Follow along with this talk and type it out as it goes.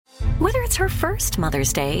Whether it's her first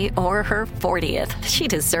Mother's Day or her 40th, she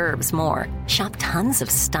deserves more. Shop tons of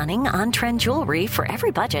stunning on-trend jewelry for every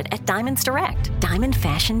budget at Diamonds Direct. Diamond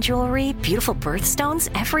fashion jewelry, beautiful birthstones,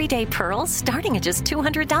 everyday pearls starting at just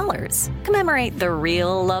 $200. Commemorate the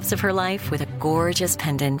real loves of her life with a gorgeous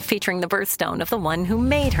pendant featuring the birthstone of the one who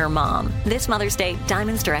made her mom. This Mother's Day,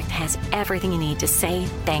 Diamonds Direct has everything you need to say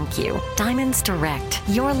thank you. Diamonds Direct.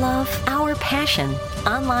 Your love, our passion.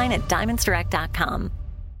 Online at diamondsdirect.com.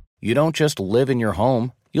 You don't just live in your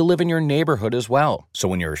home, you live in your neighborhood as well. So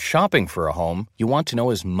when you're shopping for a home, you want to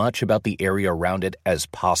know as much about the area around it as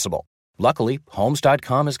possible. Luckily,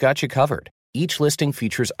 Homes.com has got you covered. Each listing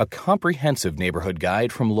features a comprehensive neighborhood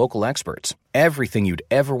guide from local experts. Everything you'd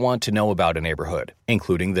ever want to know about a neighborhood,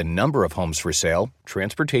 including the number of homes for sale,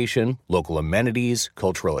 transportation, local amenities,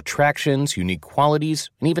 cultural attractions, unique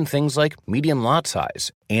qualities, and even things like median lot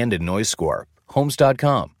size and a noise score.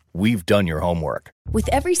 Homes.com. We've done your homework. With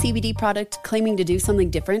every CBD product claiming to do something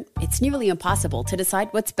different, it's nearly impossible to decide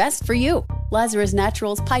what's best for you. Lazarus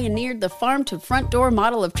Naturals pioneered the farm-to-front-door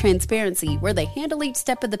model of transparency, where they handle each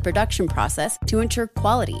step of the production process to ensure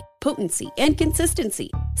quality, potency, and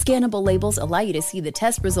consistency. Scannable labels allow you to see the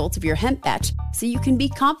test results of your hemp batch, so you can be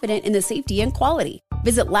confident in the safety and quality.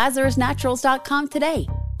 Visit LazarusNaturals.com today.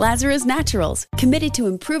 Lazarus Naturals, committed to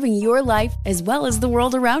improving your life as well as the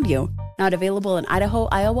world around you. Not available in Idaho,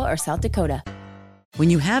 Iowa, or South Dakota. When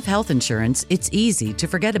you have health insurance, it's easy to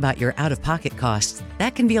forget about your out-of-pocket costs.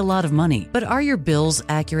 That can be a lot of money. But are your bills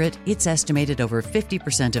accurate? It's estimated over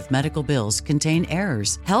 50% of medical bills contain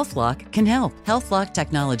errors. HealthLock can help. HealthLock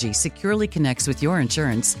technology securely connects with your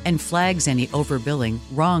insurance and flags any overbilling,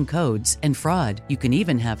 wrong codes, and fraud. You can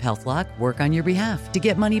even have HealthLock work on your behalf to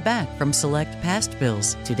get money back from select past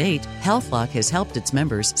bills. To date, HealthLock has helped its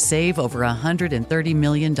members save over $130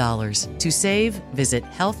 million. To save, visit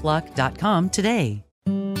healthlock.com today.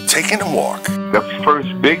 Taking a walk. The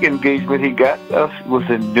first big engagement he got us was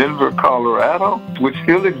in Denver, Colorado, which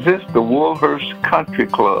still exists, the Woolhurst Country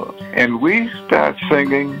Club. And we started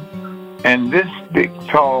singing, and this big,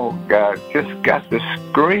 tall guy just got to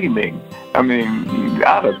screaming. I mean,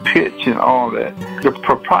 out of pitch and all that. The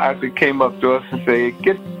proprietor came up to us and said,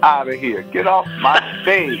 "Get out of here. Get off my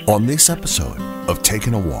stage." On this episode of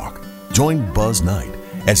Taking a Walk, join Buzz Knight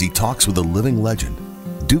as he talks with a living legend.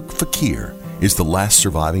 Duke Fakir is the last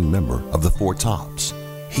surviving member of the Four Tops.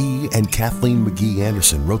 He and Kathleen McGee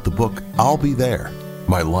Anderson wrote the book, I'll Be There,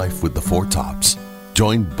 My Life with the Four Tops.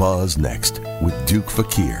 Join Buzz next with Duke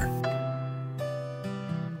Fakir.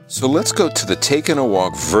 So let's go to the Taking a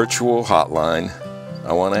Walk virtual hotline.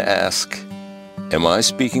 I want to ask, am I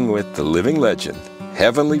speaking with the living legend,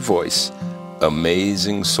 heavenly voice,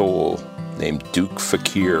 amazing soul named Duke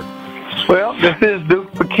Fakir? Well, this is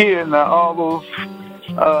Duke Fakir. Now, all those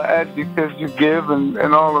adjectives you give and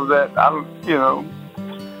all of that,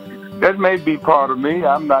 that may be part of me.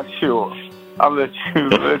 I'm not sure. I'll let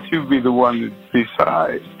you be the one that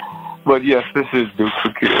decides. But yes, this is Duke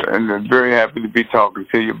Fakir, and I'm very happy to be talking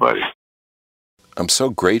to you, buddy. I'm so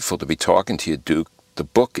grateful to be talking to you, Duke. The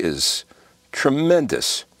book is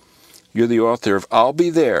tremendous. You're the author of I'll Be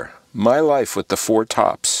There, My Life with the Four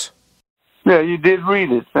Tops. Yeah, you did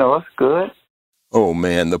read it. No, that's good. Oh,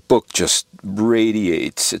 man, the book just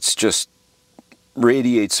radiates. It's just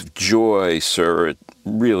radiates of joy, sir. It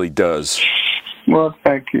really does. Well,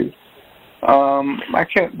 thank you. I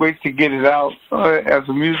can't wait to get it out as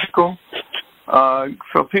a musical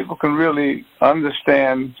so people can really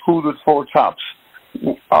understand who the Four Tops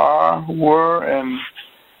were, and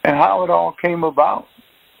how it all came about,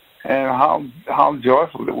 and how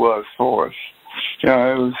joyful it was for us.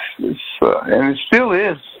 And it still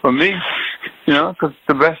is for me, because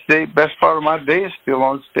the best part of my day is still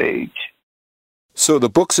on stage. So the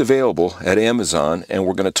book's available at Amazon, and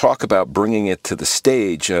we're going to talk about bringing it to the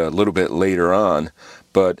stage a little bit later on.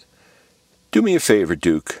 But do me a favor,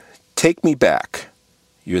 Duke. Take me back.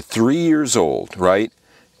 You're 3 years old, right?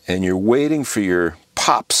 And you're waiting for your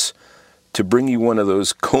pops to bring you one of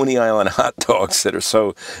those Coney Island hot dogs that are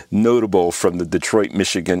so notable from the Detroit,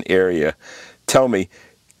 Michigan area. Tell me,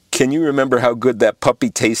 can you remember how good that puppy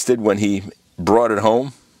tasted when he brought it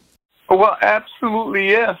home? Well, absolutely,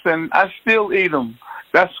 yes, and I still eat them.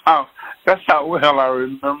 That's how well I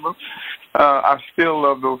remember. I still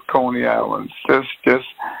love those Coney Islands.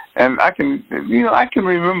 And I can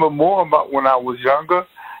remember more about when I was younger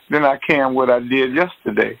than I can what I did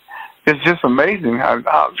yesterday. It's just amazing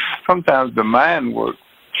how sometimes the mind works.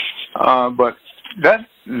 But that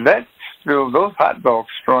still, those hot dogs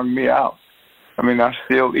strung me out. I mean, I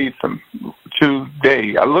still eat them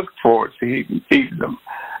today. I look forward to eating them.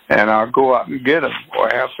 And I'll go out and get them, or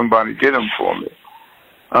have somebody get them for me.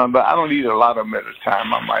 But I don't eat a lot of them at a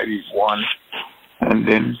time. I might eat one and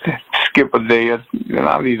then skip a day, and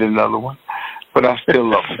I'll eat another one. But I still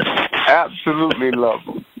love them. Absolutely love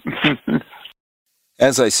them.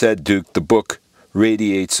 As I said, Duke, the book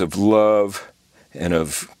radiates of love and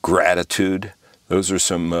of gratitude. Those are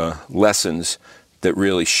some lessons that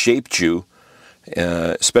really shaped you,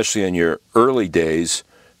 especially in your early days,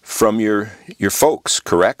 from your folks,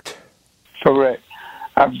 correct? Correct.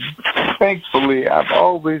 Thankfully, I've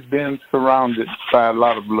always been surrounded by a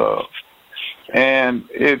lot of love, and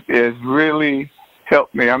it has really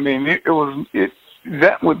helped me. I mean,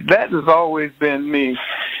 that has always been me.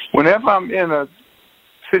 Whenever I'm in a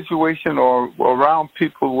situation or around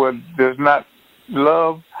people where there's not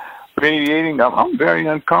love radiating, I'm very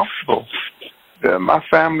uncomfortable. My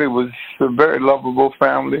family was a very lovable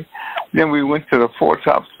family. Then we went to the Four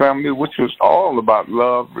Tops family, which was all about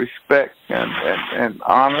love, respect, and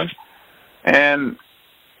honor. And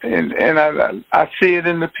I see it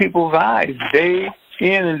in the people's eyes, day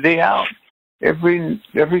in and day out, every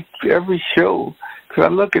show. Because I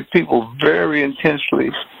look at people very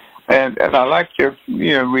intensely, and I like their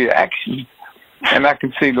reaction, and I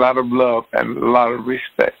can see a lot of love and a lot of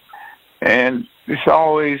respect. And it's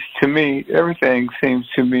always, to me, everything seems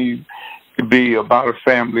to me to be about a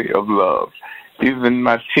family of love. Even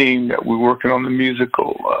my team that we're working on the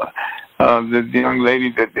musical, the young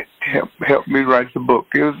lady that helped me write the book,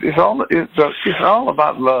 it's all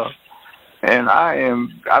about love. And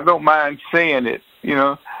I don't mind saying it,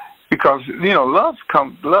 because love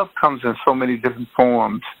comes in so many different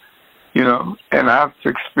forms, and I've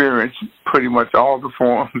experienced pretty much all the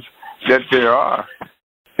forms that there are.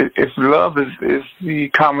 If love is the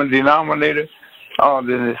common denominator,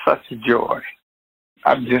 then it's such a joy.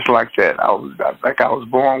 I'm just like that. I think I was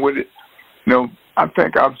born with it. I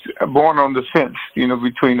think I was born on the fence,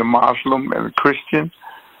 between a Muslim and a Christian.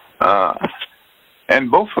 And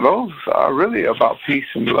both of those are really about peace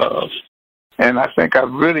and love. And I think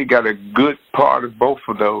I've really got a good part of both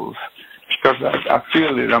of those, because I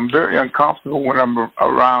feel it. I'm very uncomfortable when I'm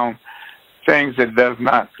around things that does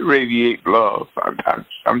not radiate love.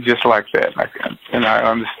 I'm just like that, and I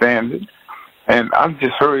understand it. And I'll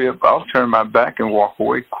just hurry up. I'll turn my back and walk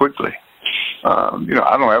away quickly. I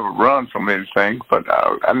don't ever run from anything, but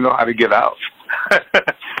I know how to get out. I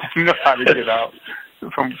know how to get out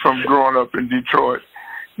from growing up in Detroit.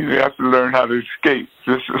 You have to learn how to escape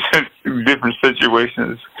different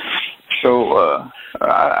situations. So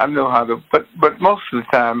I know how to. But most of the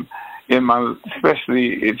time,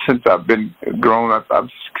 especially since I've been grown up,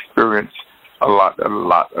 I've experienced a lot of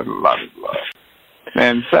love.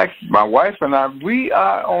 And in fact, my wife and I, we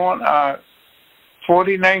are on our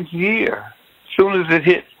 49th year. As soon as it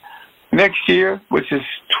hit next year, which is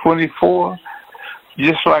 24,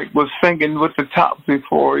 just like was singing with the Tops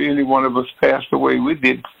before any one of us passed away, we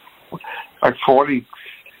did like 40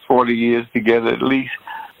 years together at least.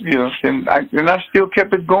 And I still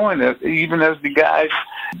kept it going, even as the guys,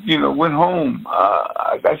 went home.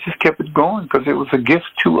 I just kept it going because it was a gift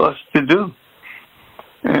to us to do.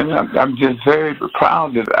 And I'm just very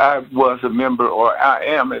proud that I was a member, or I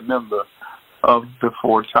am a member of the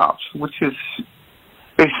Four Tops, which is,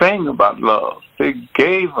 they sang about love. They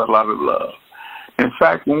gave a lot of love. In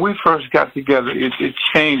fact, when we first got together, it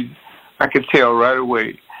changed. I could tell right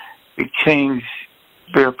away. It changed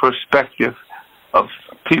their perspective of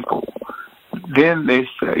people. Then they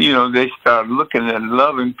started looking and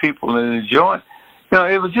loving people and enjoying.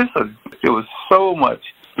 It was so much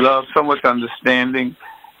love, so much understanding,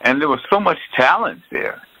 and there was so much talent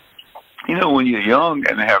there. When you're young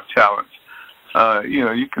and have talent,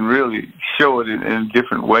 you can really show it in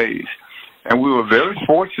different ways. And we were very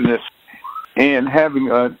fortunate in having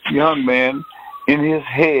a young man in his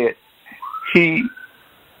head. He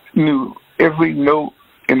knew every note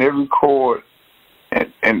and every chord,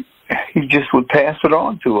 and he just would pass it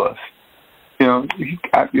on to us.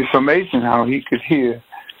 It's amazing how he could hear.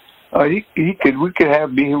 We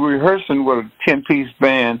could be rehearsing with a 10-piece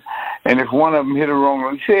band, and if one of them hit a wrong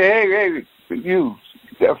note, he'd say, "Hey, you,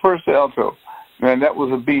 that first alto, man, that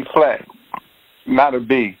was a B flat, not a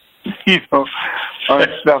B," stuff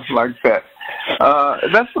like that.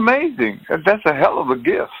 That's amazing. That's a hell of a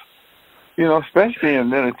gift, especially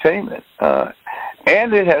in entertainment.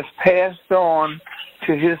 And it has passed on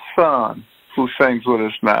to his son, who sings with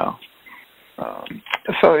us now.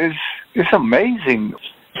 So it's amazing.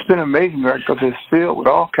 It's been amazing, right? Because it's filled with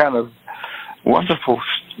all kind of wonderful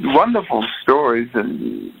stories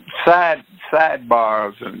and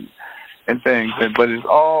sidebars and things, but it's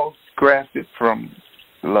all grafted from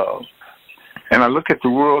love. And I look at the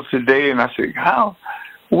world today and I say,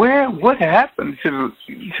 what happened to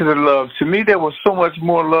the love? To me, there was so much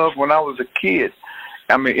more love when I was a kid.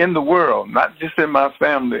 I mean, in the world, not just in my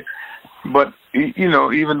family. But, you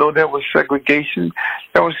know, even though there was segregation,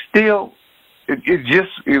 there was still, we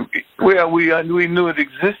knew it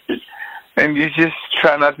existed. And you just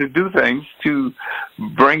try not to do things to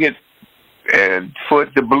bring it and for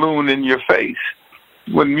it to balloon in your face.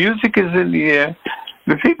 When music is in the air,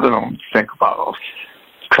 the people don't think about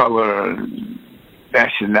color and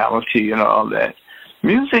nationality and all that.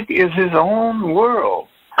 Music is his own world,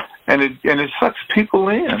 and it sucks people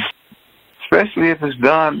in, especially if it's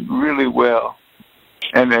done really well,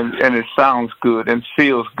 and it sounds good and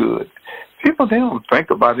feels good. People, they don't think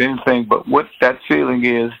about anything but what that feeling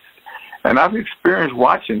is. And I've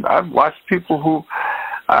watched people who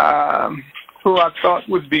I thought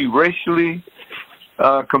would be racially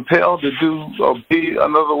compelled to do or be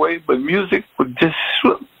another way, but music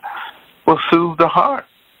will soothe the heart,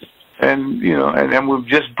 and you know, and will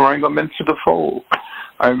just bring them into the fold.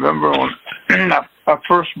 I remember on our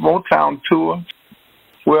first Motown tour.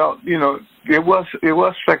 Well, you know, it was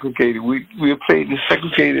segregated. We played in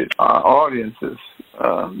segregated audiences.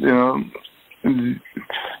 You know,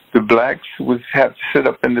 the blacks would have to sit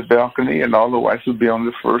up in the balcony, and all the whites would be on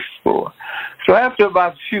the first floor. So after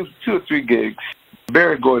about 2 or 3 gigs,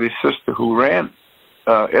 Barry Gordy's sister, who ran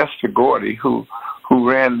Esther Gordy, who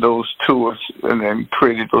ran those tours and then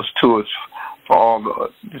created those tours for all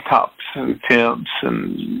the tops and Temps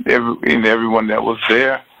and everyone that was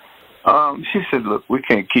there. She said, "Look, we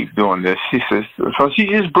can't keep doing this." She says, so she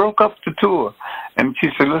just broke up the tour, and she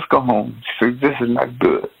said, "Let's go home." She said, "This is not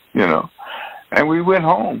good, you know." And we went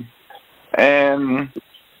home, and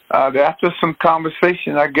after some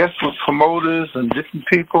conversation, I guess, with promoters and different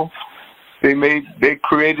people, they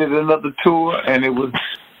created another tour, and it was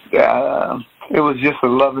just a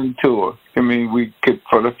loving tour. I mean, we could,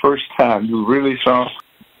 for the first time, you really saw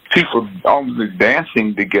people almost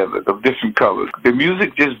dancing together of different colors. The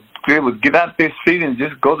music they would get out their feet and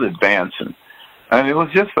just go to dancing. And it was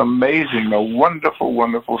just amazing, a wonderful,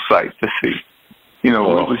 wonderful sight to see. You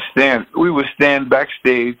know, we would stand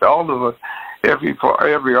backstage, all of us,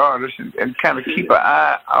 every artist, and kind of keep an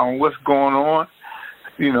eye on what's going on.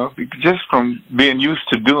 You know, just from being used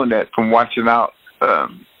to doing that, from watching out,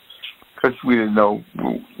 because we didn't know,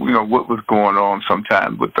 you know, what was going on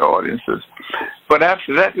sometimes with the audiences. But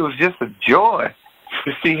after that, it was just a joy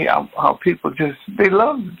to see how people they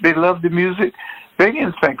loved the music. They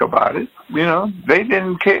didn't think about it, you know. They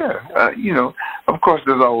didn't care. You know, of course,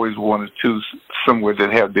 there's always one or two somewhere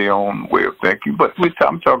that have their own way of thinking. But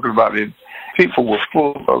I'm talking about it. People were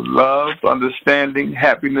full of love, understanding,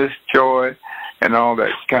 happiness, joy, and all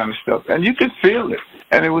that kind of stuff. And you could feel it.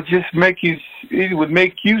 And it would just it would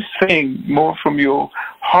make you sing more from your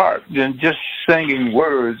heart than just singing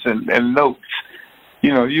words and notes.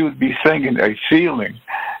 You know, you would be singing a feeling,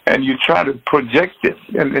 and you try to project it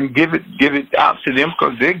and give it out to them,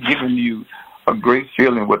 because they're giving you a great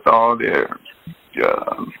feeling with all their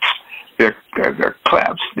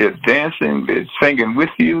claps, they're dancing, they're singing with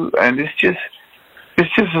you, and it's just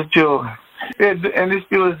a joy. And it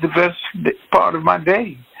still is the best part of my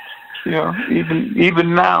day. You know,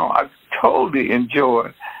 even now, I totally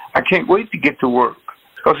enjoy. I can't wait to get to work,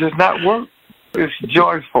 because it's not work. It's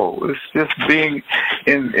joyful. It's just being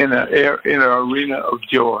in an arena of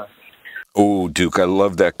joy. Oh, Duke, I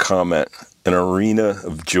love that comment. An arena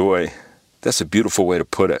of joy. That's a beautiful way to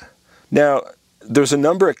put it. Now, there's a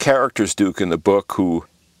number of characters, Duke, in the book who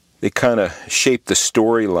they kind of shape the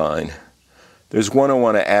storyline. There's one I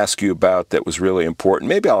want to ask you about that was really important.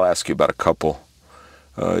 Maybe I'll ask you about a couple.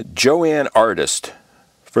 Joanne Artist.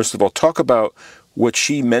 First of all, talk about what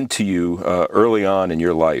she meant to you early on in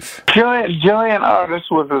your life. Joanne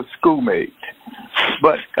Artist was a schoolmate,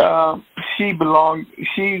 but she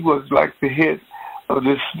was like the head of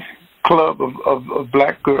this club of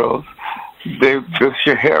black girls, the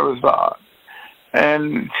Scheherazade.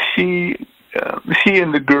 And she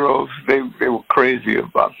and the girls, they were crazy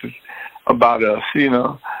about us, you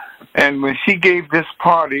know. And when she gave this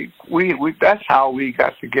party, that's how we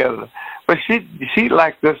got together. But she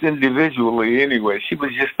liked us individually anyway. She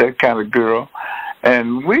was just that kind of girl.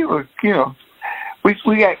 And we were, you know,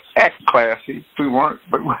 we act classy. We weren't,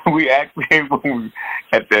 but we acted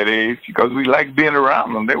at that age because we liked being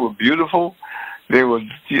around them. They were beautiful. They were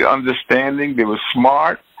understanding. They were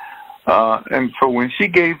smart. And so when she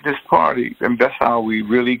gave this party, and that's how we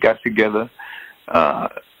really got together.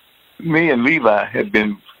 Me and Levi had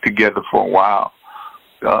been together for a while,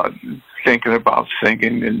 thinking about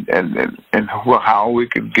singing and how we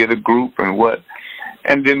could get a group and what.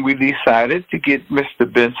 And then we decided to get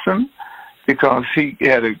Mr. Benson because he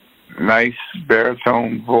had a nice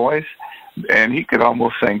baritone voice, and he could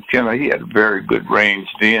almost sing tenor. He had a very good range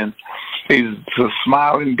then. He's a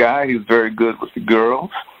smiling guy. He was very good with the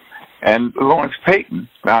girls. And Lawrence Payton,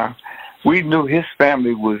 now, we knew his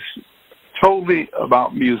family was totally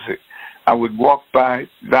about music. I would walk by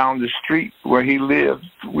down the street where he lived.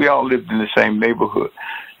 We all lived in the same neighborhood.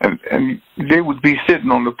 And they would be sitting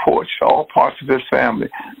on the porch, all parts of his family,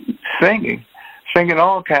 singing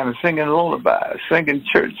all kinds of, singing lullabies, singing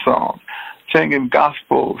church songs, singing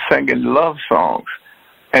gospel, singing love songs.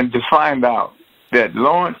 And to find out that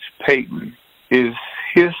Lawrence Payton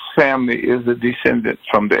his family is a descendant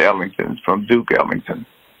from the Ellingtons, from Duke Ellington.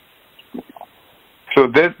 So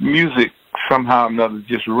that music somehow or another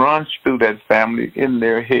just runs through that family in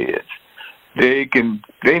their heads. They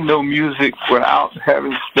know music without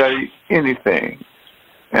having studied anything,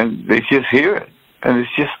 and they just hear it, and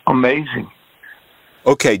it's just amazing.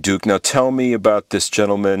 Okay, Duke, now tell me about this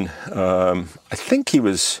gentleman. I think he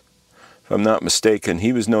was, if I'm not mistaken,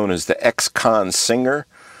 he was known as the ex-con singer,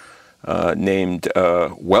 named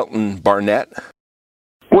Welton Barnett.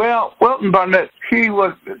 Well, Welton Barnett, he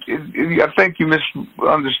was, I think you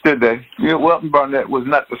misunderstood that. You know, Welton Barnett was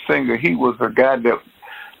not the singer. He was a guy that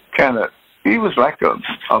he was like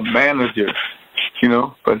a manager, you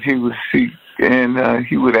know, but he would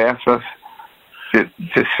ask us to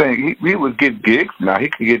sing. He would get gigs. Now,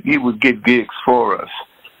 he would get gigs for us.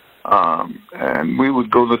 And we would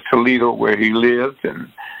go to Toledo where he lived, and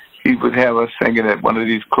he would have us singing at one of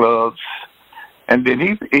these clubs. And then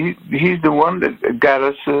he's the one that got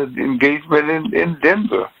us an engagement in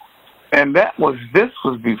Denver. And this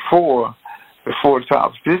was before the Four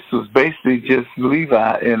Tops. This was basically just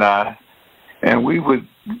Levi and I. And we would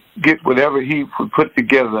get whatever he would put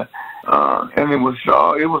together. And it was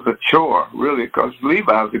a chore, really, because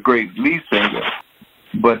Levi was a great lead singer.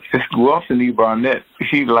 But this Welton E. Barnett,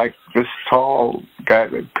 he like this tall guy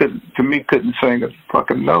that couldn't sing a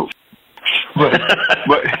fucking note.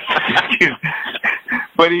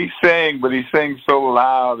 But he sang so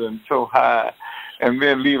loud and so high, and me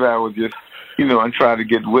and Levi would just, and try to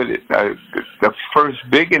get with it. The first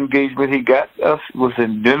big engagement he got us was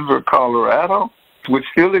in Denver, Colorado, which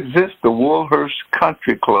still exists, the Woolhurst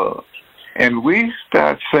Country Club, and we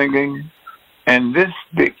started singing, and this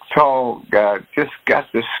big tall guy just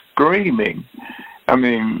got to screaming. I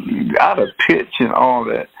mean, out of pitch and all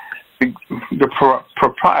that. The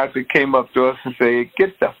proprietor came up to us and said,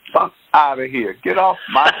 "Get the fuck out of here. Get off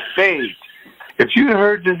my stage." If you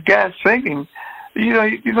heard this guy singing, he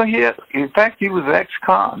had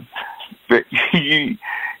ex-con. But he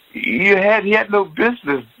had no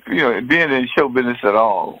business, being in show business at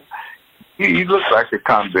all. He looked like a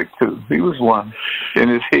convict, too. He was one in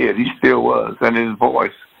his head. He still was. And his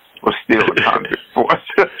voice was still a convict voice.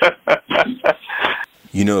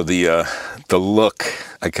 The look,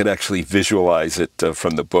 I could actually visualize it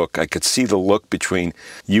from the book. I could see the look between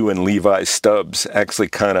you and Levi Stubbs, actually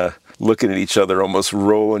kind of looking at each other, almost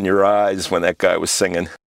rolling your eyes when that guy was singing.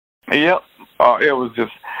 Yep. It was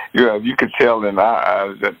just, you could tell in our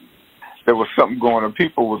eyes that there was something going on.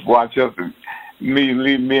 People would watch us, and me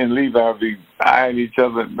and Levi would be eyeing each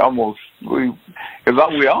other, and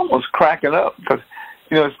we almost cracking up, because,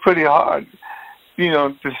 it's pretty hard,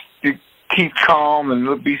 just to keep calm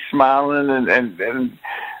and be smiling and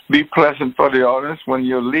be pleasant for the audience when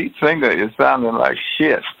your lead singer is sounding like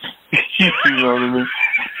shit. You know what I mean?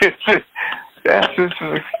 That's just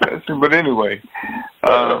expensive. But anyway,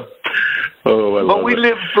 but we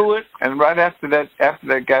lived through it, and right after that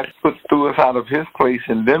guy threw us out of his place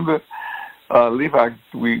in Denver, Levi,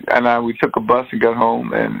 we took a bus and got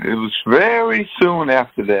home, and it was very soon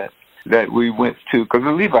after that we went to, because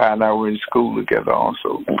Levi and I were in school together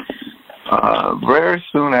also. Very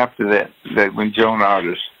soon after that when Joan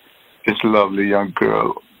Artist, this lovely young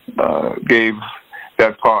girl, gave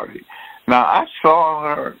that party. Now, I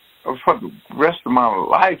saw her for the rest of my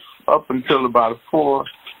life up until about 4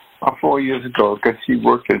 years ago, because she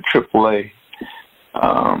worked at AAA.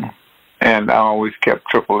 And I always kept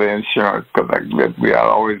AAA insurance, because I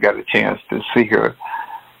always got a chance to see her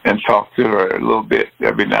and talk to her a little bit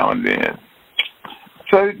every now and then.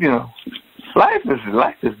 So, life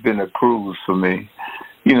has been a cruise for me.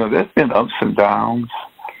 There's been ups and downs,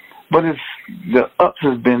 but the ups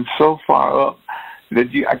has been so far up that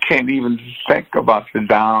I can't even think about the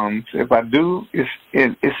downs. If I do, it's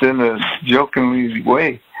in a jokingly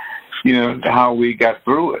way, how we got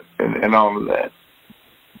through it and all of that.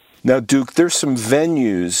 Now, Duke, there's some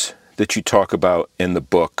venues that you talk about in the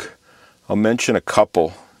book. I'll mention a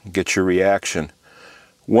couple and get your reaction.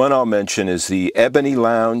 One I'll mention is the Ebony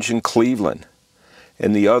Lounge in Cleveland,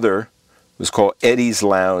 and the other was called Eddie's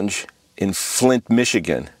Lounge in Flint,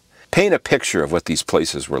 Michigan. Paint a picture of what these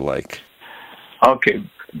places were like. Okay,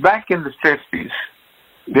 back in the 50s,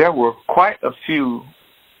 there were quite a few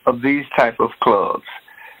of these type of clubs.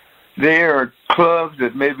 There are clubs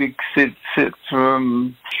that maybe sit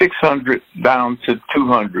from 600 down to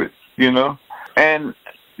 200, you know? And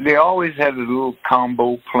they always had a little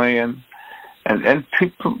combo playing. And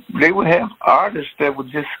people, they would have artists that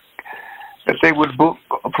they would book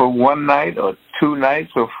for one night or 2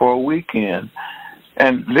 nights or for a weekend.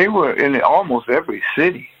 And they were in almost every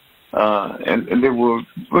city. And they were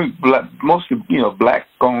mostly,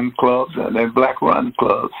 black-owned clubs and black-run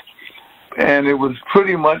clubs. And it was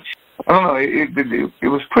pretty much, I don't know, it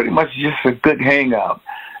was pretty much just a good hangout.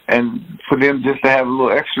 And for them just to have a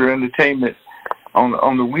little extra entertainment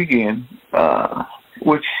on the weekend,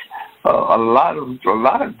 which a lot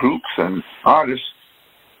of groups and artists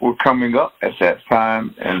were coming up at that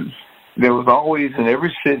time, and there was always in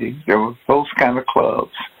every city there was those kind of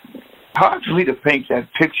clubs. Hard for me to paint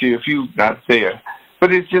that picture if you're not there,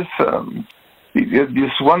 but it's just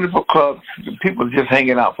this wonderful clubs, people just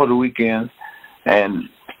hanging out for the weekends, and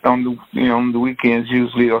on the weekends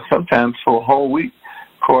usually, or sometimes for a whole week,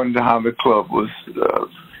 according to how the club was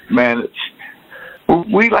managed.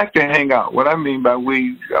 We like to hang out. What I mean by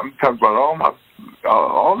we, I'm talking about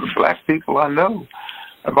all the black people I know.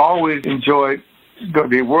 I've always enjoyed.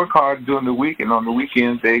 They work hard during the week, and on the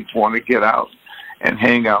weekends they want to get out and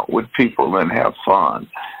hang out with people and have fun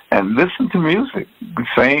and listen to music,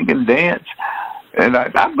 sing and dance. And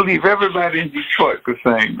I believe everybody in Detroit could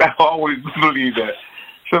sing. I always believe that.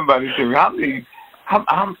 Somebody said,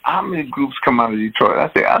 how many groups come out of Detroit?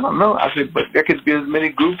 I said, I don't know. I said, but there could be as many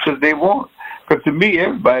groups as they want. Because to me,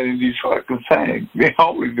 everybody in Detroit can sing. They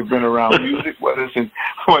always have been around music, whether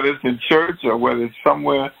it's in church or whether it's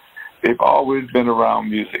somewhere. They've always been around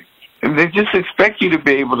music. And they just expect you to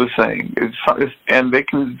be able to sing. And they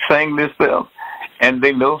can sing themselves. And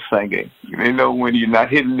they know singing. They know when you're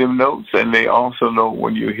not hitting them notes, and they also know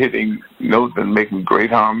when you're hitting notes and making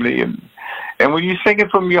great harmony. And when you're singing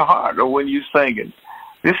from your heart, or when you're singing,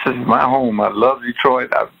 this is my home. I love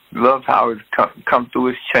Detroit. I love how it's come through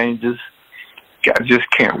its changes. I just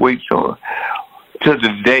can't wait till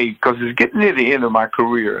the day, because it's getting near the end of my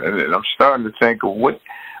career, and I'm starting to think of what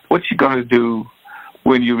you're going to do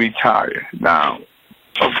when you retire. Now,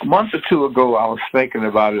 a month or two ago, I was thinking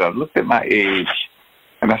about it. I looked at my age,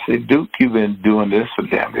 and I said, Duke, you've been doing this for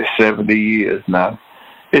damn near 70 years now.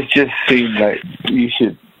 It just seems like you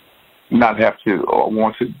should not have to or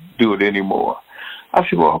want to do it anymore. I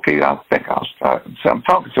said, well, okay, I think I'll start. So I'm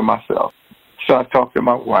talking to myself. So I talked to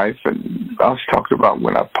my wife, and I was talking about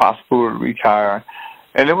when I possibly would retire.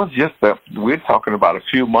 And it was just we're talking about a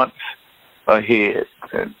few months ahead.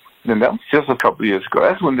 And that was just a couple of years ago.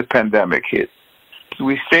 That's when the pandemic hit.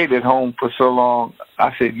 We stayed at home for so long.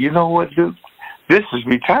 I said, you know what, Duke? This is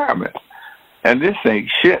retirement. And this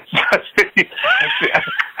ain't shit. I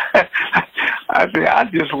said, I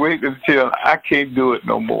just wait until I can't do it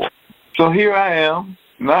no more. So here I am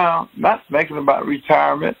now, not thinking about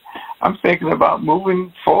retirement. I'm thinking about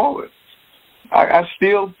moving forward. I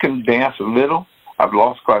still can dance a little. I've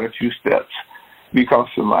lost quite a few steps because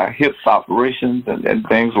of my hip operations and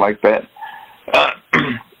things like that.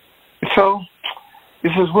 So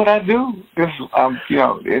this is what I do. This,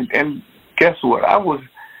 and guess what? I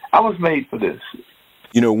was made for this.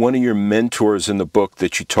 One of your mentors in the book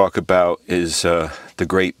that you talk about is the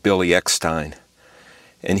great Billy Eckstine.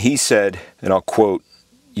 And he said, and I'll quote,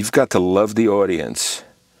 "You've got to love the audience."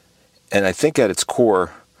 And I think at its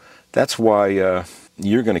core, that's why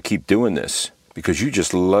you're going to keep doing this, because you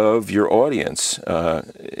just love your audience.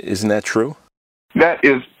 Isn't that true? That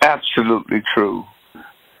is absolutely true.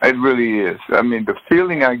 It really is. I mean, the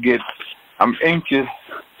feeling I get, I'm anxious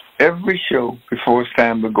every show before it's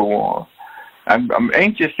time to go on. I'm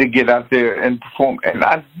anxious to get out there and perform, and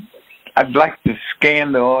I'd like to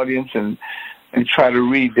scan the audience and try to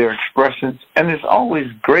read their expressions, and it's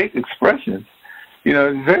always great expressions.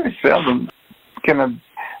 Very seldom can I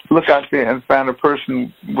look out there and find a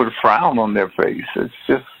person with a frown on their face.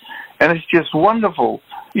 It's just wonderful.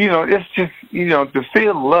 It's just, to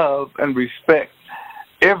feel love and respect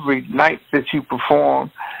every night that you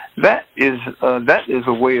perform. That is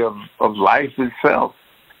a way of life itself.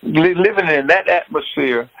 Living in that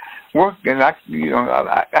atmosphere, work, and I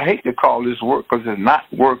hate to call this work because it's not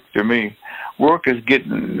work to me. Work is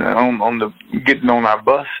getting on our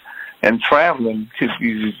bus and traveling to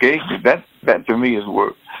these engagements. That to me is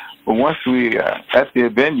work. But once we at the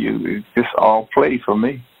venue, it's just all play for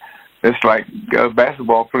me. It's like a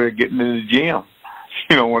basketball player getting in the gym.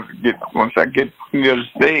 Once I get near the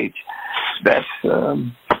stage.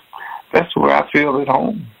 that's where I feel at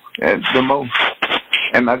home at the most.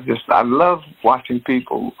 And I love watching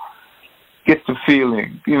people get the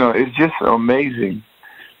feeling. It's just amazing.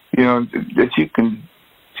 That you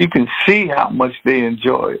can see how much they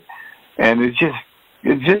enjoy it, and it just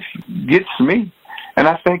gets me. And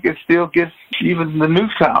I think it still gets even the new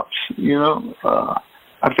cops.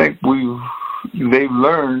 I think they've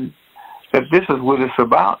learned that this is what it's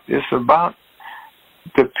about. It's about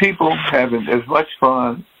the people having as much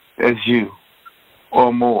fun as you,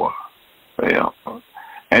 or more.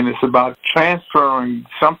 And it's about transferring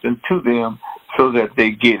something to them so that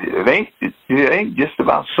they get it. It ain't just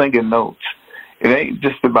about singing notes. It ain't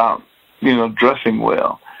just about dressing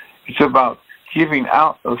well. It's about giving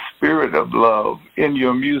out a spirit of love in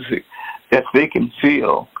your music that they can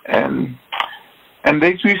feel, and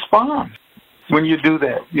they respond when you do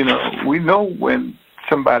that. We know when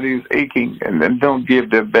somebody is aching and then don't give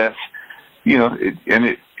their best.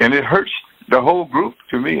 It hurts the whole group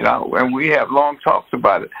to me, and we have long talks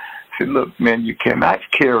about it. I said, look, man, you cannot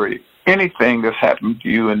carry anything that's happened to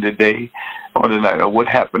you in the day or the night, or what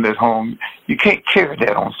happened at home. You can't carry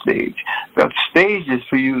that on stage. The stage is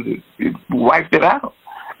for you to wipe it out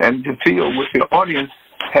and to feel what the audience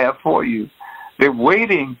have for you. They're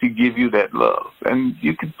waiting to give you that love, and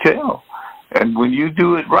you can tell. And when you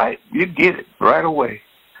do it right, you get it right away.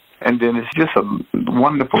 And then it's just a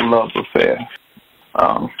wonderful love affair.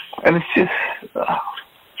 And it's just,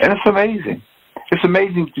 and it's amazing. It's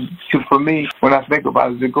amazing for me, when I think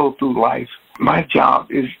about it, to go through life. My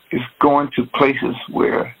job is going to places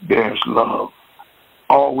where there's love,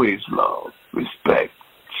 always love, respect,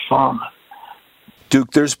 fun.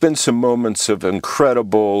 Duke, there's been some moments of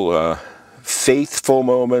incredible, faithful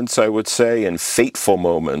moments, I would say, and fateful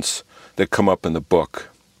moments that come up in the book.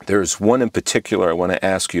 There's one in particular I want to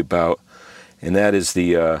ask you about, and that is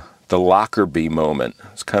the Lockerbie moment.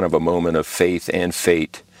 It's kind of a moment of faith and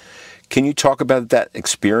fate. Can you talk about that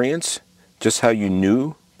experience? Just how you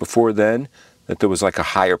knew before then that there was like a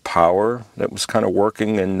higher power that was kind of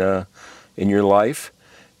working in your life,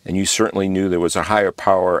 and you certainly knew there was a higher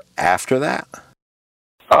power after that?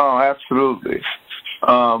 Oh, absolutely.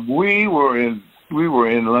 We were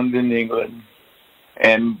in London, England,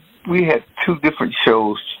 and we had two different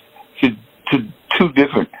shows, two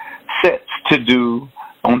different sets to do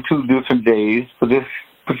on 2 different days for this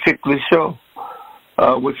particular show,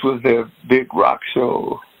 which was their big rock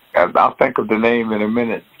show. I'll think of the name in a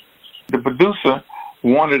minute. The producer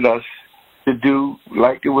wanted us to do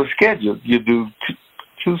like it was scheduled. You do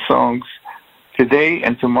two songs today,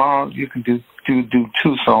 and tomorrow you can do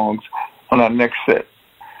 2 songs on our next set.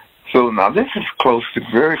 So now this is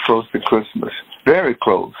very close to Christmas, very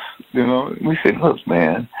close. We said, look,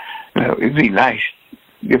 man, it'd be nice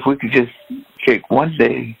if we could just take one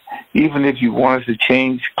day, even if you want us to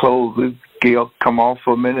change clothes, we'd come off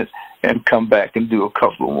for a minute and come back and do a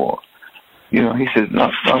couple more. He said,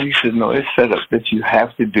 no. He said, no, it's set up that you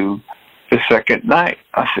have to do the second night.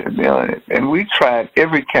 I said, and we tried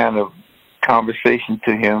every kind of conversation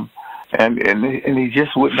to him, and he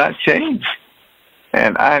just would not change.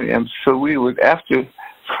 And we would, after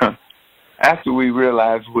we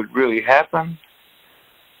realized what really happened,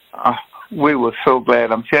 we were so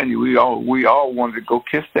glad. I'm telling you, we all wanted to go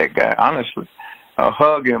kiss that guy, honestly,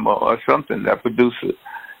 hug him or something. That producer,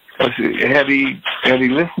 had he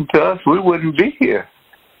listened to us, we wouldn't be here.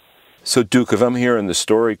 So, Duke, if I'm hearing the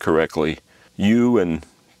story correctly, you and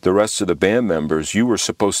the rest of the band members, you were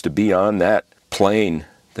supposed to be on that plane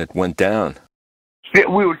that went down. Yeah,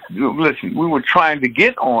 we were trying to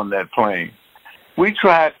get on that plane. We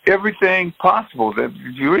tried everything possible. That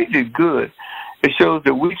really did good. It shows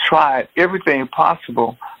that we tried everything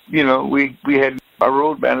possible. We had our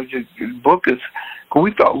road manager book us, because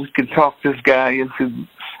we thought we could talk this guy into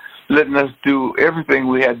letting us do everything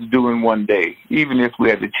we had to do in one day, even if we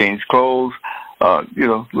had to change clothes,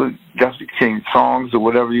 just to change songs or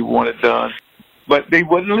whatever you wanted done. But they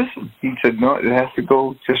wouldn't listen. He said, no, it has to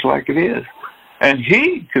go just like it is. And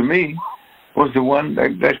he, to me, was the one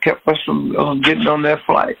that kept us from getting on that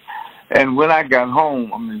flight. And when I got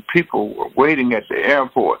home, people were waiting at the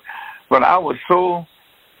airport. But I was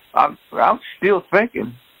I'm still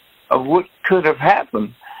thinking of what could have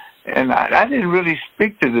happened. And I didn't really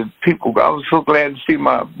speak to the people. I was so glad to see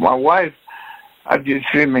my wife. I just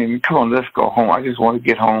said, come on, let's go home. I just want to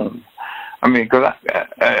get home. Because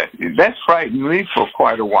that frightened me for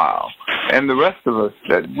quite a while. And the rest of us,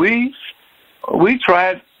 that we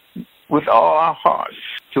tried with all our hearts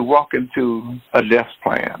to walk into a death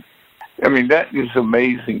plan. That is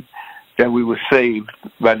amazing that we were saved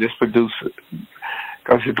by this producer.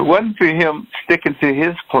 Because if it wasn't for him sticking to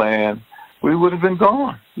his plan, we would have been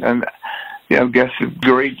gone. And I guess the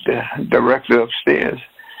great director upstairs,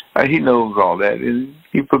 he knows all that, and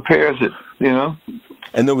he prepares it,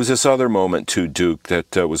 And there was this other moment, too, Duke,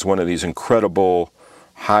 that was one of these incredible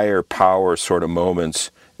higher power sort of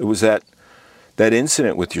moments. It was that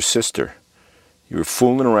incident with your sister. You were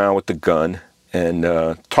fooling around with the gun, and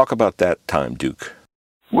talk about that time, Duke.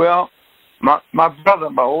 Well, my brother,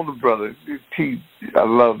 my older brother, I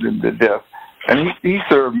loved him to death. And he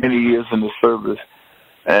served many years in the service.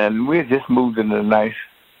 And we had just moved into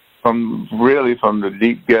from the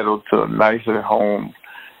deep ghetto to a nicer home.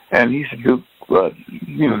 And he said, Duke,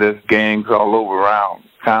 there's gangs all over around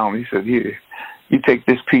town. He said, here, you take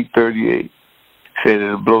this P-38. Said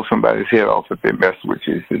it'll blow somebody's head off if they mess with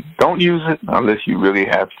you. He said, don't use it unless you really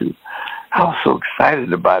have to. I was so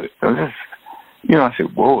excited about it. I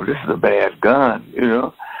said, whoa, this is a bad gun,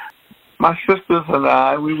 My sisters and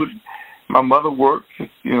I, my mother worked,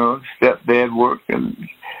 stepdad worked, and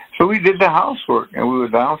so we did the housework, and we were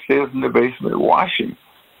downstairs in the basement washing,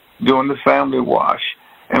 doing the family wash.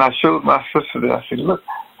 And I showed my sister that. I said, look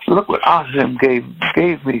what Azim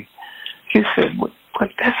gave me. She said, what,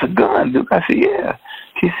 that's a gun, Duke. I said, yeah.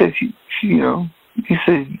 She said, he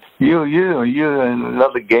said, you're in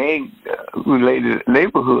another gang-related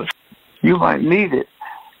neighborhood. You might need it.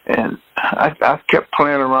 And I kept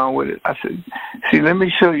playing around with it. I said, see, let me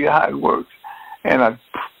show you how it works. And I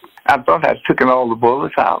thought I'd taken all the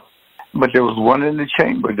bullets out, but there was one in the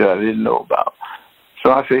chamber that I didn't know about.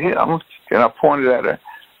 So I said, here, and I pointed at her,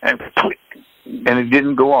 and click, and it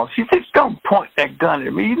didn't go off. She said, don't point that gun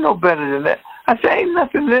at me. You know better than that. I said, ain't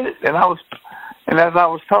nothing in it. And as I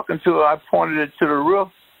was talking to her, I pointed it to the roof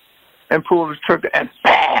and pulled the trigger, and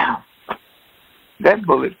bam! That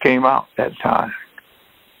bullet came out that time.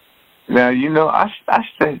 Now, I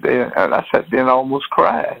stayed there, and I sat there and almost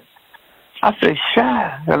cried. I said,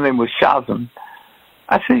 her name was Shazam.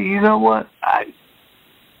 I said, you know what?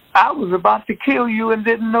 I was about to kill you and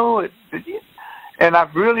didn't know it. And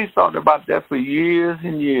I've really thought about that for years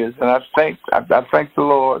and years. And I thank the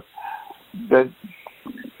Lord that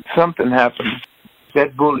something happened.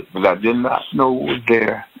 That bullet that I did not know was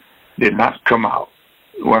there did not come out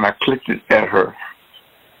when I clicked it at her.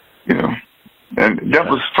 And that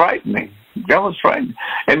was frightening. That was frightening.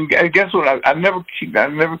 And guess what? I never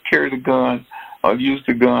carried a gun or used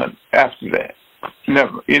a gun after that.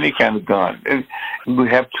 Never. Any kind of gun. And we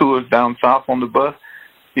have tours down south on the bus.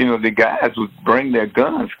 The guys would bring their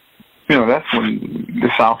guns. That's when the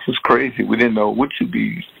South was crazy. We didn't know what you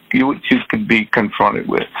could be confronted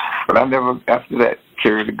with. But I never, after that,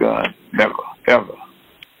 carried a gun. Never, ever.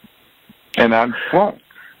 And I won't.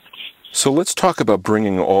 So let's talk about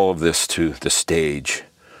bringing all of this to the stage.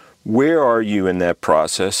 Where are you in that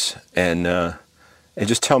process? And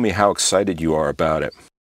just tell me how excited you are about it.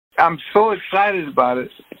 I'm so excited about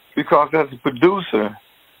it because as a producer,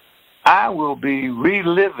 I will be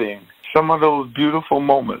reliving some of those beautiful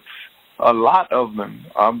moments. A lot of them.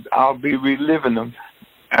 I'll be reliving them.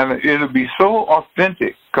 And it'll be so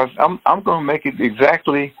authentic because I'm going to make it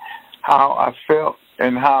exactly how I felt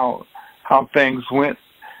and how things went.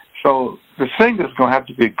 So the singers going to have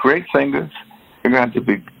to be great singers. They're going to have to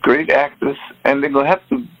be great actors, and they're going to have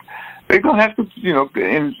to,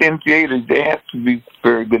 in theater, they have to be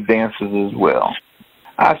very good dancers as well.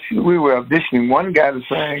 We were auditioning one guy to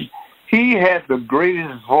sing. He had the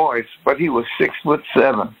greatest voice, but he was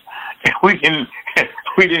 6'7". We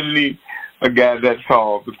didn't need a guy that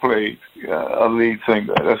tall to play a lead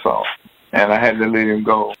singer. That's all. And I had to let him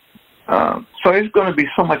go. So it's going to be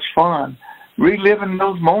so much fun. Reliving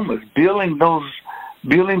those moments, building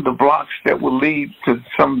the blocks that will lead to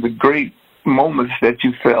some of the great moments that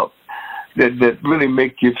you felt that really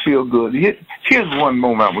make you feel good. Here's one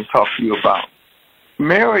moment I will talk to you about.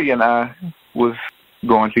 Mary and I was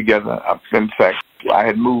going together. In fact, I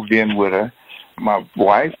had moved in with her, my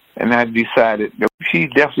wife, and I decided that she's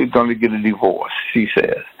definitely going to get a divorce, she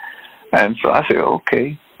says. And so I said,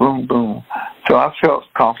 okay, boom, boom. So I felt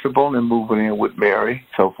comfortable in moving in with Mary,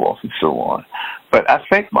 so forth and so on. But I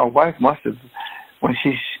think my wife must have, when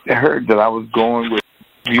she heard that I was going with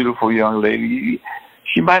a beautiful young lady,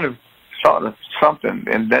 she might have thought of something.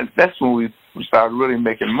 And that's when we started really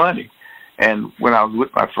making money. And when I was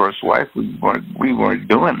with my first wife, we weren't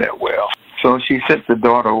doing that well. So she sent the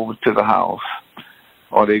daughter over to the house.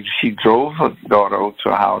 She drove her daughter over to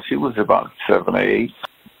her house. She was about 7 or 8.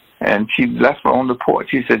 And she left her on the porch.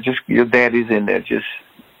 She said, just your daddy's in there. Just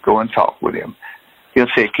go and talk with him. He'll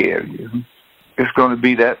take care of you. It's going to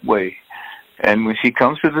be that way. And when she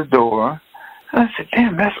comes to the door, I said,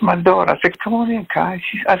 damn, that's my daughter. I said, come on in, Kai.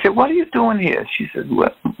 I said, what are you doing here? She said,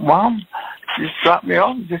 well, Mom, she just dropped me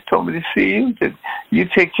off and just told me to see you, that you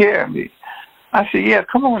take care of me. I said, yeah,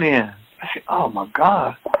 come on in. I said, oh, my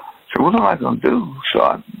God. So what am I going to do? So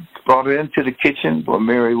I brought her into the kitchen where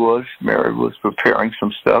Mary was. Mary was preparing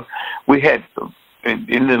some stuff. We had,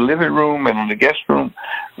 in the living room and in the guest room,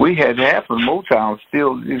 we had half of Motown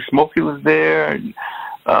still. Smokey was there. And,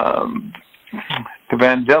 the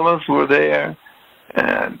Vandellas were there.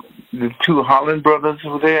 And the two Holland brothers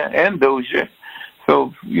were there, and Dozier.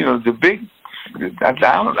 So, you know, the big, I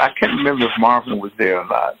can't remember if Marvin was there or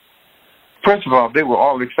not. First of all, they were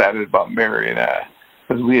all excited about Mary and I,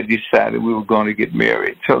 because we had decided we were going to get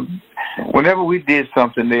married. So whenever we did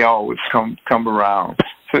something, they always come around.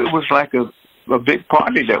 So it was like a big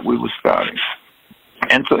party that we were starting.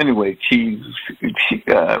 And so anyway,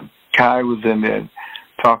 Kai was in there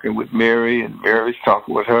talking with Mary, and Mary's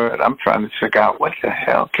talking with her, and I'm trying to figure out what the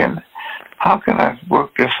hell how can I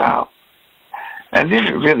work this out? And then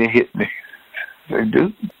it really hit me. I said,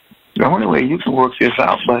 dude, the only way you can work this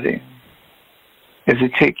out, buddy, is to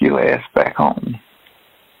take your ass back home.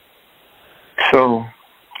 So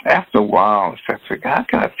after a while, I figured, how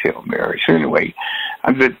can I tell Mary? So anyway,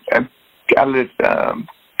 I let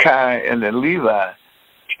Kai and then Levi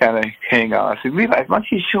kind of hang out. I said, Levi, why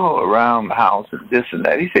don't you show around the house and this and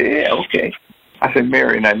that? He said, yeah, okay. I said,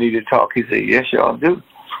 Mary and I need to talk. He said, yes, y'all do.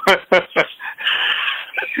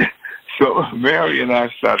 So Mary and I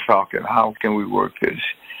started talking, how can we work this?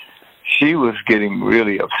 She was getting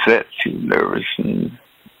really upset. She was nervous. And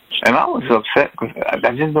I was upset because I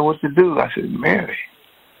didn't know what to do. I said, Mary,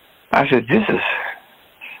 I said,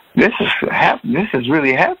 this is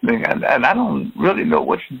really happening, and I don't really know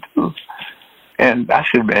what to do. And I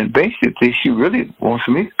said, and basically, she really wants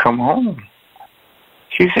me to come home.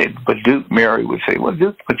 She said, but Duke, Mary would say, well,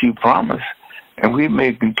 Duke, but you promised, and we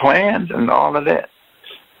made plans and all of that.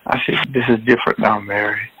 I said, this is different now,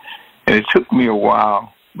 Mary. And it took me a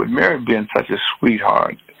while, but Mary being such a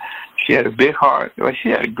sweetheart, she had a big heart. Well, she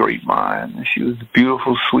had a great mind, and she was a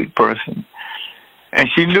beautiful, sweet person. And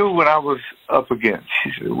she knew what I was up against.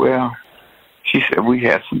 She said, we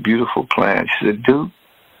had some beautiful plans. She said, Duke,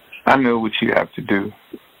 I know what you have to do.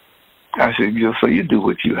 I said, so you do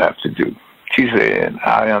what you have to do. She said,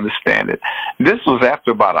 I understand it. This was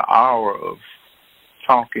after about an hour of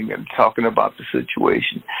talking about the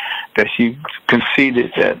situation, that she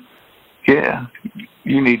conceded that, yeah,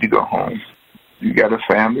 you need to go home. You got a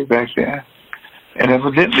family back there, and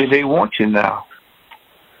evidently they want you now.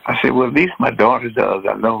 I said, well, at least my daughter does.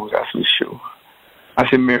 I know, that's for sure. I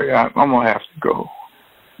said, Mary, I'm going to have to go.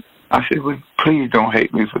 I said, well, please don't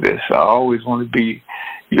hate me for this. I always want to be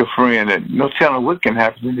your friend, and no telling what can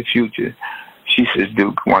happen in the future. She says,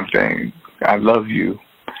 Duke, one thing, I love you,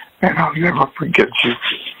 and I'll never forget you.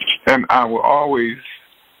 And I will always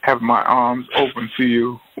have my arms open to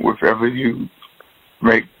you wherever you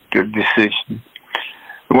make the decision.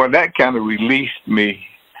 Well, that kind of released me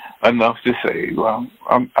enough to say, well,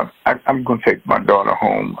 I'm going to take my daughter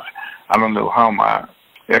home. I don't know how my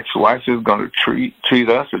ex-wife is going to treat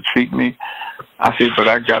us or treat me. I said, but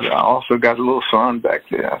I also got a little son back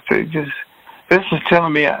there. I said, this is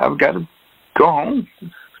telling me I've got to go home.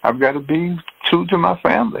 I've got to be true to my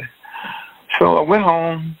family. So I went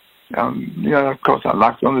home. Of course, I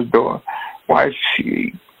knocked on the door. Wife,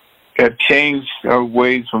 she had changed her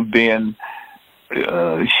ways from being,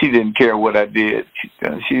 she didn't care what I did.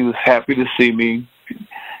 She was happy to see me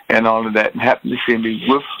and all of that, and happy to see me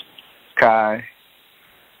with Kai.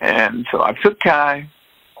 And so I took Kai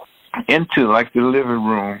into like the living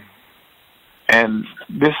room, and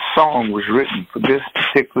this song was written for this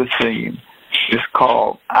particular scene. It's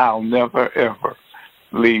called I'll Never Ever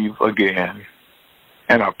Leave Again.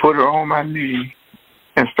 And I put her on my knee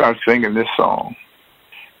and started singing this song.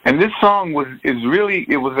 And this song was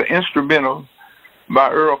an instrumental by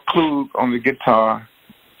Earl Klug on the guitar.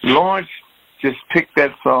 Lawrence just picked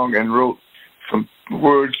that song and wrote some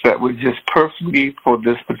words that were just perfectly for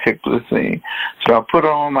this particular scene. So I put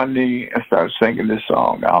her on my knee and started singing this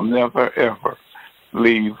song, I'll Never Ever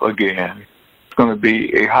Leave Again. It's going to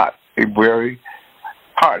be a very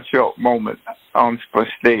heartfelt moment on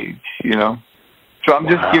stage, you know. So I'm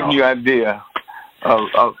just giving you an idea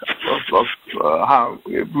of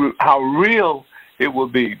how real it will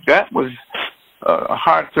be. That was a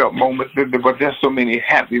heartfelt moment, but there's so many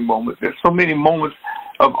happy moments. There's so many moments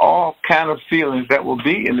of all kind of feelings that will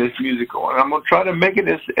be in this musical, and I'm going to try to make it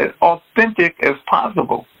as authentic as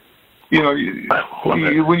possible. You know,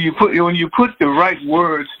 when you put the right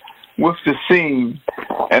words with the scene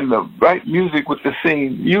and the right music with the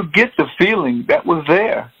scene, you get the feeling that was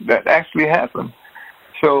there, that actually happened.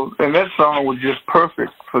 So, and that song was just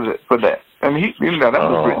perfect for that. And that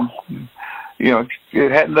was written,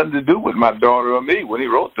 it had nothing to do with my daughter or me when he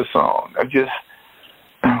wrote the song.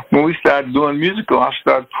 When we started doing musical, I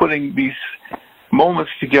started putting these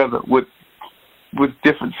moments together with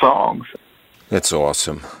different songs. That's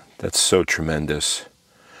awesome. That's so tremendous.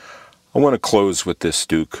 I want to close with this,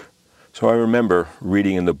 Duke. So I remember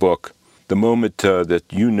reading in the book the moment that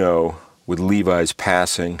with Levi's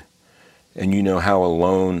passing, and how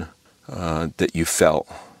alone that you felt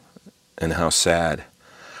and how sad.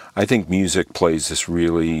 I think music plays this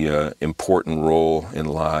really important role in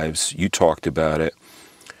lives. You talked about it.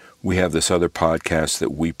 We have this other podcast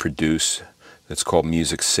that we produce that's called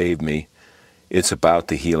Music Save Me. It's about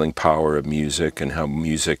the healing power of music and how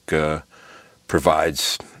music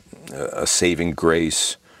provides a saving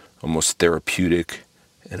grace, almost therapeutic.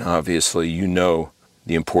 And obviously, the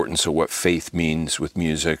importance of what faith means with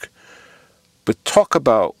music. But talk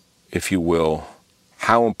about, if you will,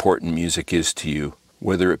 how important music is to you,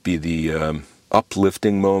 whether it be the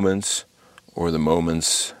uplifting moments or the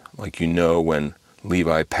moments like when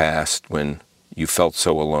Levi passed, when you felt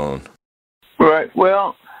so alone. Right.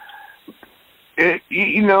 Well, it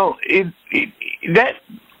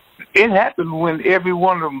happened when every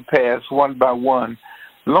one of them passed one by one.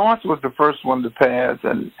 Lawrence was the first one to pass,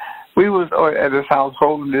 and we was at his house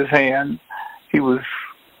holding his hand. He was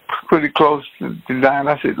pretty close to dying.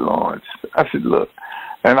 I said, Lawrence, look,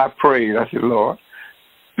 and I prayed. I said, Lord,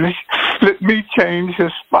 let me change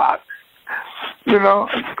his spot.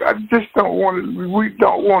 I just don't want it. We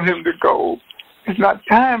don't want him to go. It's not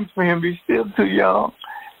time for him. He's still too young.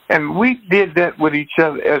 And we did that with each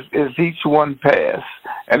other as each one passed.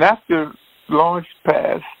 And after Lawrence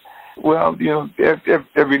passed, well,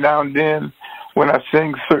 every now and then when I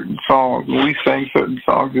sing certain songs, when we sang certain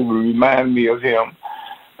songs, it would remind me of him.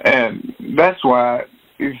 And that's why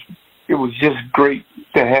it was just great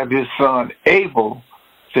to have his son able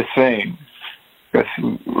to sing. Because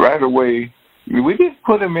right away, we didn't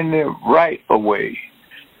put him in there right away.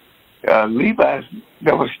 Levi,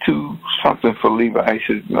 that was too something for Levi. He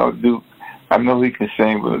said, no, Duke, I know he can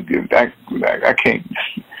sing, but I can't.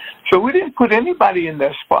 So we didn't put anybody in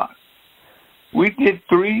that spot. We did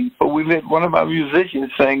 3, but we let one of our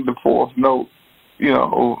musicians sing the 4th note,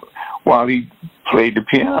 while he played the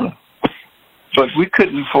piano. But we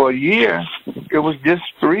couldn't for a year. It was just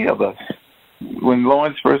 3 of us. When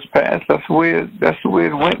Lawrence first passed, that's the way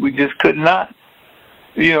it went. We just could not,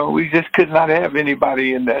 we just could not have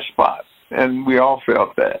anybody in that spot. And we all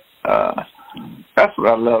felt that. That's what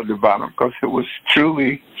I loved about him, because it was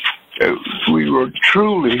we were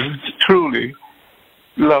truly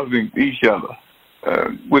loving each other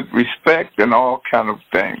with respect and all kind of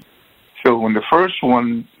things. So when the first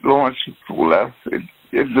one, Lawrence, left,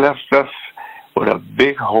 it left us with a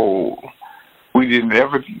big hole. We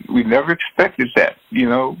never expected that.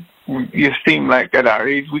 It seemed like at our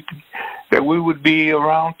age that we would be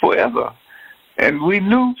around forever, and we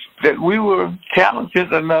knew that we were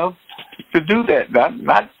talented enough to do that.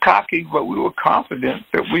 Not cocky, but we were confident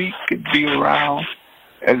that we could be around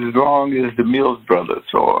as long as the Mills Brothers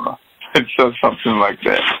or something like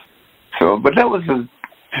that. So, but that was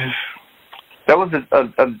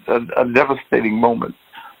a devastating moment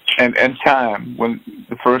and time when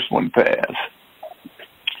the first one passed.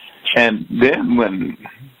 And then when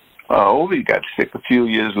Ovi got sick a few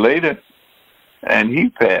years later and he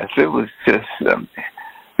passed, it was just,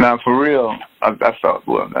 now for real, I thought,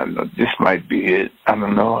 well, this might be it. I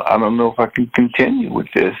don't know if I can continue with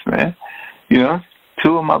this, man.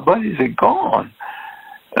 2 of my buddies are gone.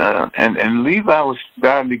 And Levi was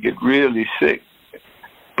starting to get really sick,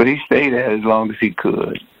 but he stayed there as long as he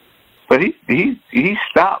could. But he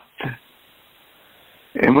stopped.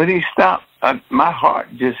 And when he stopped, my heart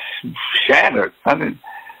just shattered.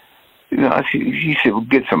 He said, well,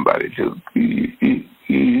 get somebody to,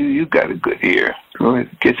 you got a good ear. Go ahead,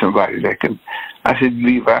 get somebody that can. I said,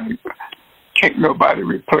 Levi, can't nobody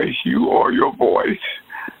replace you or your voice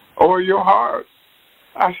or your heart.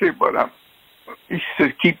 I said, but he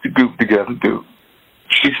said, keep the group together, dude.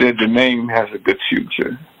 She said, the name has a good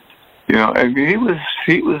future. And he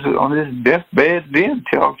was on his deathbed then,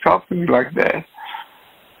 talking to me like that.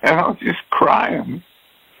 And I was just crying.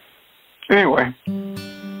 Anyway.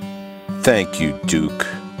 Thank you, Duke,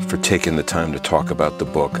 for taking the time to talk about the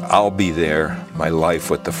book. I'll Be There, My Life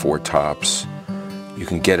with the Four Tops. You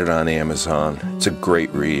can get it on Amazon. It's a great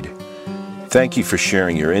read. Thank you for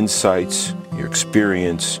sharing your insights, your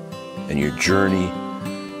experience, and your journey.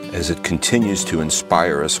 as it continues to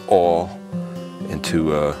inspire us all and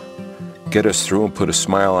to get us through and put a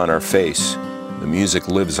smile on our face. The music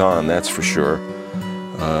lives on, that's for sure.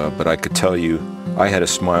 But I could tell you, I had a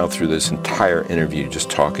smile through this entire interview just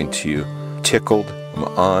talking to you. Tickled, I'm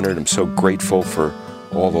honored, I'm so grateful for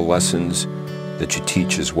all the lessons that you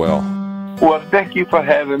teach as well. Well, thank you for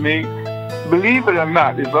having me. Believe it or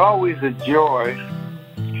not, it's always a joy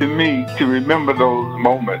to me to remember those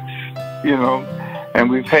moments, and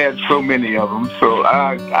we've had so many of them. So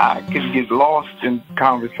I can get lost in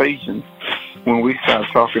conversations when we start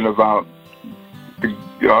talking about,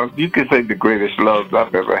 you could say, the greatest loves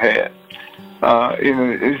I've ever had.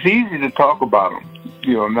 It's easy to talk about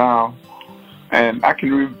them, now. And I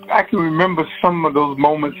can remember some of those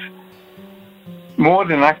moments more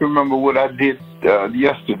than I can remember what I did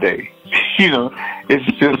yesterday.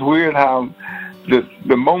 It's just weird how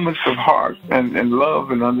the moments of heart and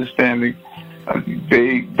love and understanding,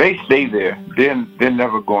 they stay there. They're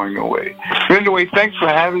never going away. So anyway, thanks for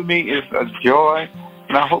having me. It's a joy,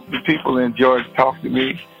 and I hope the people enjoy talking to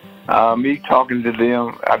me. Me talking to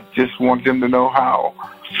them. I just want them to know how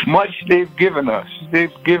much they've given us.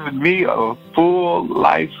 They've given me a full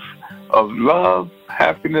life of love,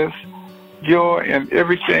 happiness, joy, and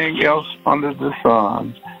everything else under the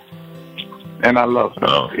sun. And I love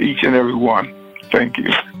them, each and every one. Thank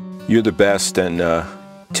you. You're the best, and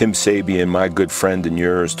Tim Sabian, my good friend and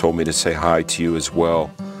yours, told me to say hi to you as well.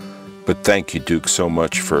 But thank you, Duke, so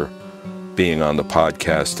much for being on the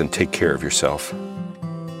podcast, and take care of yourself.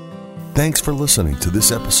 Thanks for listening to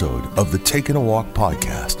this episode of the Taking a Walk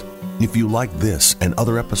podcast. If you like this and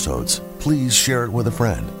other episodes, please share it with a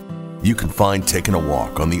friend. You can find Taking a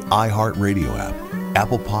Walk on the iHeartRadio app,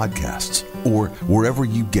 Apple Podcasts, or wherever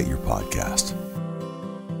you get your podcasts.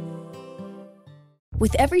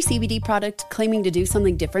 With every CBD product claiming to do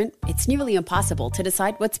something different, it's nearly impossible to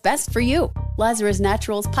decide what's best for you. Lazarus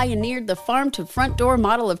Naturals pioneered the farm-to-front-door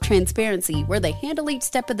model of transparency, where they handle each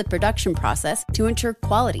step of the production process to ensure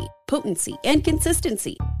quality, potency, and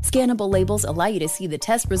consistency. Scannable labels allow you to see the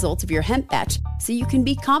test results of your hemp batch, so you can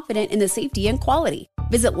be confident in the safety and quality.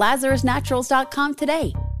 Visit LazarusNaturals.com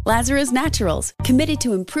today. Lazarus Naturals, committed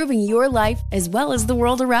to improving your life as well as the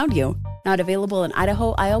world around you. Not available in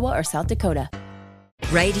Idaho, Iowa, or South Dakota.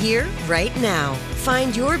 Right here, right now.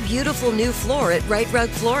 Find your beautiful new floor at Right Rug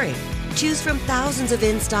Flooring. Choose from thousands of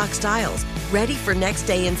in-stock styles, ready for next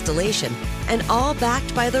day installation, and all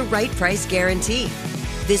backed by the right price guarantee.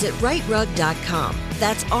 Visit rightrug.com.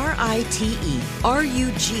 That's RITERUG.com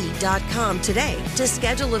today to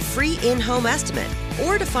schedule a free in-home estimate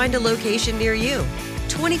or to find a location near you.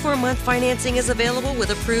 24-month financing is available with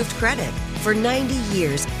approved credit. For 90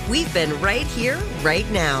 years, we've been right here, right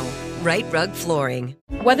now. Right Rug Flooring.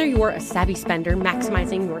 Whether you're a savvy spender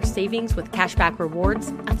maximizing your savings with cashback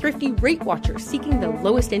rewards, a thrifty rate watcher seeking the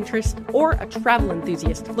lowest interest, or a travel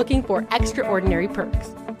enthusiast looking for extraordinary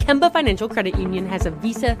perks, Kemba Financial Credit Union has a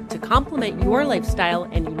visa to complement your lifestyle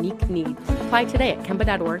and unique needs. Apply today at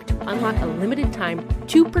Kemba.org to unlock a limited time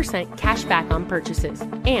 2% cash back on purchases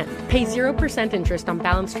and pay 0% interest on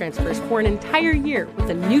balance transfers for an entire year with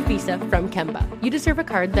a new visa from Kemba. You deserve a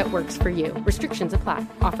card that works for you. Restrictions apply.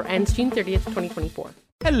 Offer ends June 30th, 2024.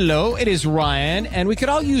 Hello, it is Ryan, and we could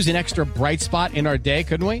all use an extra bright spot in our day,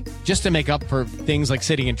 couldn't we? Just to make up for things like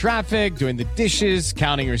sitting in traffic, doing the dishes,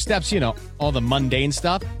 counting your steps, all the mundane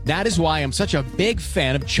stuff. That is why I'm such a big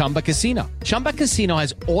fan of Chumba Casino. Chumba Casino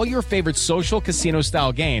has all your favorite social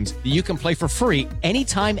casino-style games that you can play for free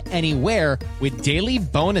anytime, anywhere with daily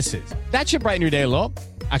bonuses. That should brighten your day a little.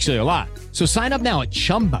 Actually, a lot. So sign up now at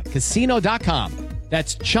ChumbaCasino.com.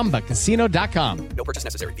 That's ChumbaCasino.com. No purchase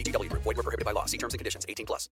necessary. VGW Group. Void where prohibited by law. See terms and conditions. 18+.